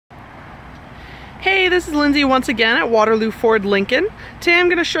Hey, this is Lindsay once again at Waterloo Ford Lincoln. Today I'm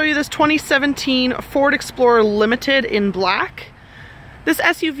going to show you this 2017 Ford Explorer Limited in black. This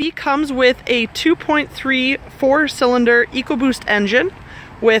SUV comes with a 2.3 4-cylinder EcoBoost engine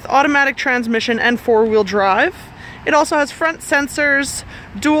with automatic transmission and 4-wheel drive. It also has front sensors,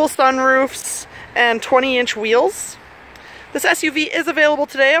 dual sunroofs, and 20-inch wheels. This SUV is available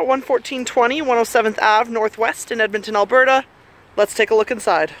today at 11420 107th Ave Northwest in Edmonton, Alberta. Let's take a look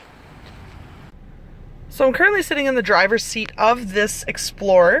inside. So I'm currently sitting in the driver's seat of this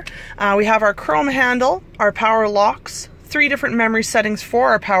Explorer. We have our chrome handle, our power locks, 3 different memory settings for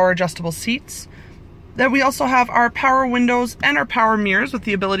our power adjustable seats. Then we also have our power windows and our power mirrors with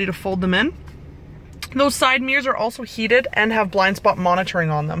the ability to fold them in. Those side mirrors are also heated and have blind spot monitoring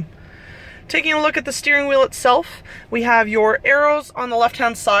on them. Taking a look at the steering wheel itself, we have your arrows on the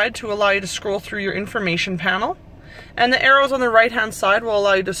left-hand side to allow you to scroll through your information panel. And the arrows on the right hand side will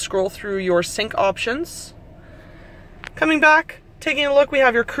allow you to scroll through your sync options. Coming back, taking a look, we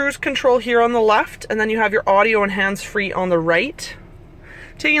have your cruise control here on the left, and then you have your audio and hands-free on the right.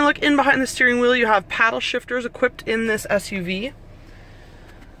 Taking a look in behind the steering wheel, you have paddle shifters equipped in this SUV.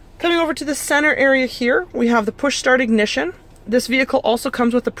 Coming over to the center area here, we have the push start ignition. This vehicle also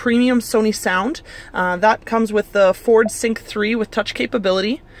comes with a premium Sony sound. That comes with the Ford Sync 3 with touch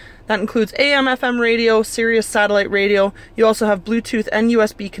capability. That includes AM, FM radio, Sirius satellite radio. You also have Bluetooth and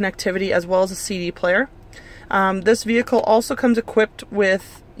USB connectivity as well as a CD player. This vehicle also comes equipped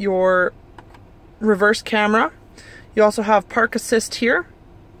with your reverse camera. You also have park assist here,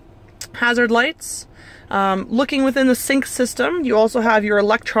 hazard lights. Looking within the sync system, you also have your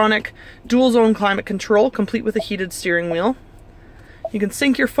electronic dual zone climate control complete with a heated steering wheel. You can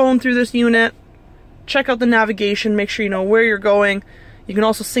sync your phone through this unit, check out the navigation, make sure you know where you're going. You can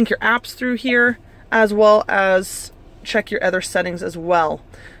also sync your apps through here, as well as check your other settings as well.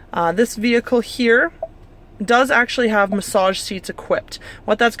 This vehicle here does actually have massage seats equipped.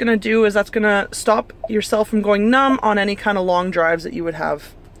 What that's going to do is that's going to stop yourself from going numb on any kind of long drives that you would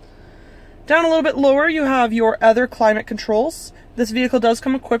have. Down a little bit lower, you have your other climate controls. This vehicle does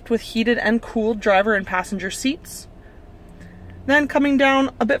come equipped with heated and cooled driver and passenger seats. Then coming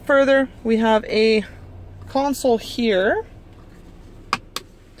down a bit further, we have a console here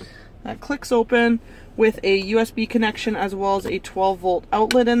that clicks open with a USB connection as well as a 12-volt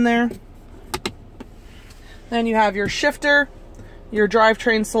outlet in there. Then you have your shifter, your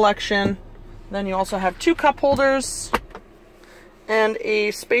drivetrain selection, then you also have 2 cup holders and a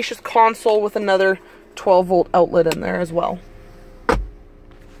spacious console with another 12-volt outlet in there as well.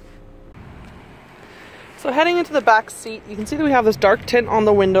 So heading into the back seat, you can see that we have this dark tint on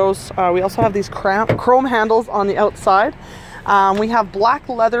the windows. We also have these chrome handles on the outside. We have black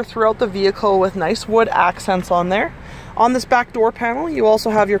leather throughout the vehicle with nice wood accents on there. On this back door panel, you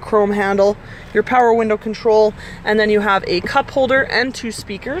also have your chrome handle, your power window control, and then you have a cup holder and 2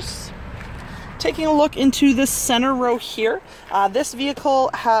 speakers. Taking a look into this center row here, this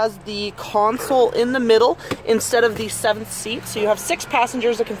vehicle has the console in the middle instead of the 7th seat, so you have 6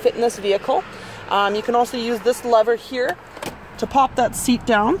 passengers that can fit in this vehicle. You can also use this lever here to pop that seat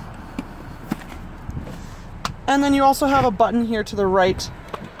down. And then you also have a button here to the right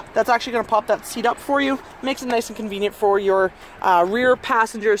that's actually going to pop that seat up for you. Makes it nice and convenient for your rear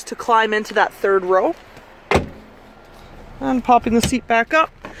passengers to climb into that 3rd row. And popping the seat back up.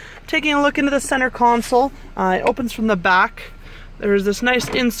 Taking a look into the center console, it opens from the back. There's this nice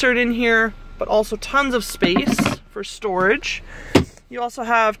insert in here, but also tons of space for storage. You also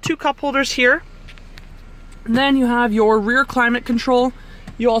have 2 cup holders here. And then you have your rear climate control.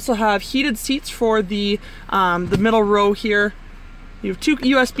 You also have heated seats for the middle row here. You have 2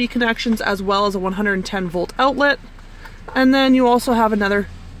 USB connections as well as a 110-volt outlet. And then you also have another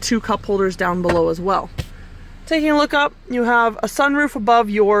 2 cup holders down below as well. Taking a look up, you have a sunroof above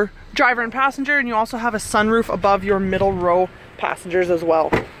your driver and passenger, and you also have a sunroof above your middle row passengers as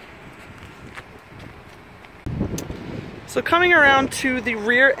well. So coming around to the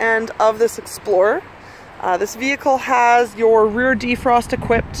rear end of this Explorer, this vehicle has your rear defrost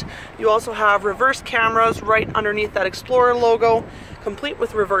equipped. You also have reverse cameras right underneath that Explorer logo, complete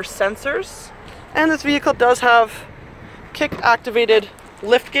with reverse sensors. And this vehicle does have kick activated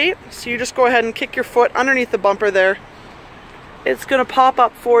lift gate, so you just go ahead and kick your foot underneath the bumper there. It's going to pop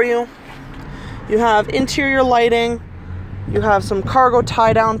up for you. You have interior lighting. You have some cargo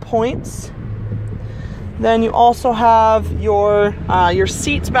tie-down points. Then you also have your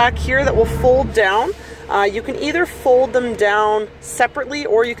seats back here that will fold down. You can either fold them down separately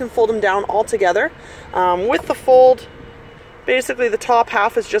or you can fold them down all together. With the fold, basically the top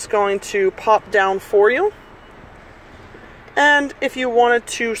half is just going to pop down for you. And if you wanted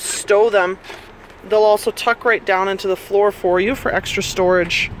to stow them, They'll also tuck right down into the floor for you for extra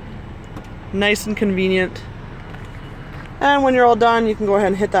storage. Nice and convenient. And when you're all done, you can go ahead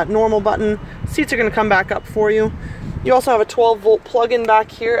and hit that normal button. Seats are going to come back up for you. You also have a 12-volt plug-in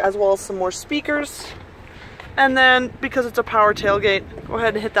back here, as well as some more speakers. And then, because it's a power tailgate, go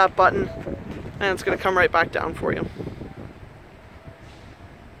ahead and hit that button, and it's going to come right back down for you.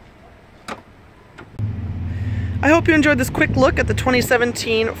 I hope you enjoyed this quick look at the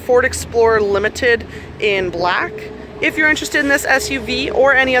 2017 Ford Explorer Limited in black. If you're interested in this SUV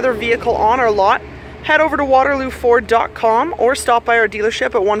or any other vehicle on our lot, head over to waterlooford.com or stop by our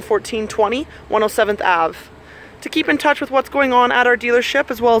dealership at 11420 107th Ave. To keep in touch with what's going on at our dealership,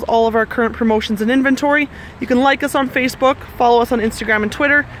 as well as all of our current promotions and inventory, you can like us on Facebook, follow us on Instagram and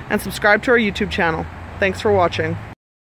Twitter, and subscribe to our YouTube channel. Thanks for watching.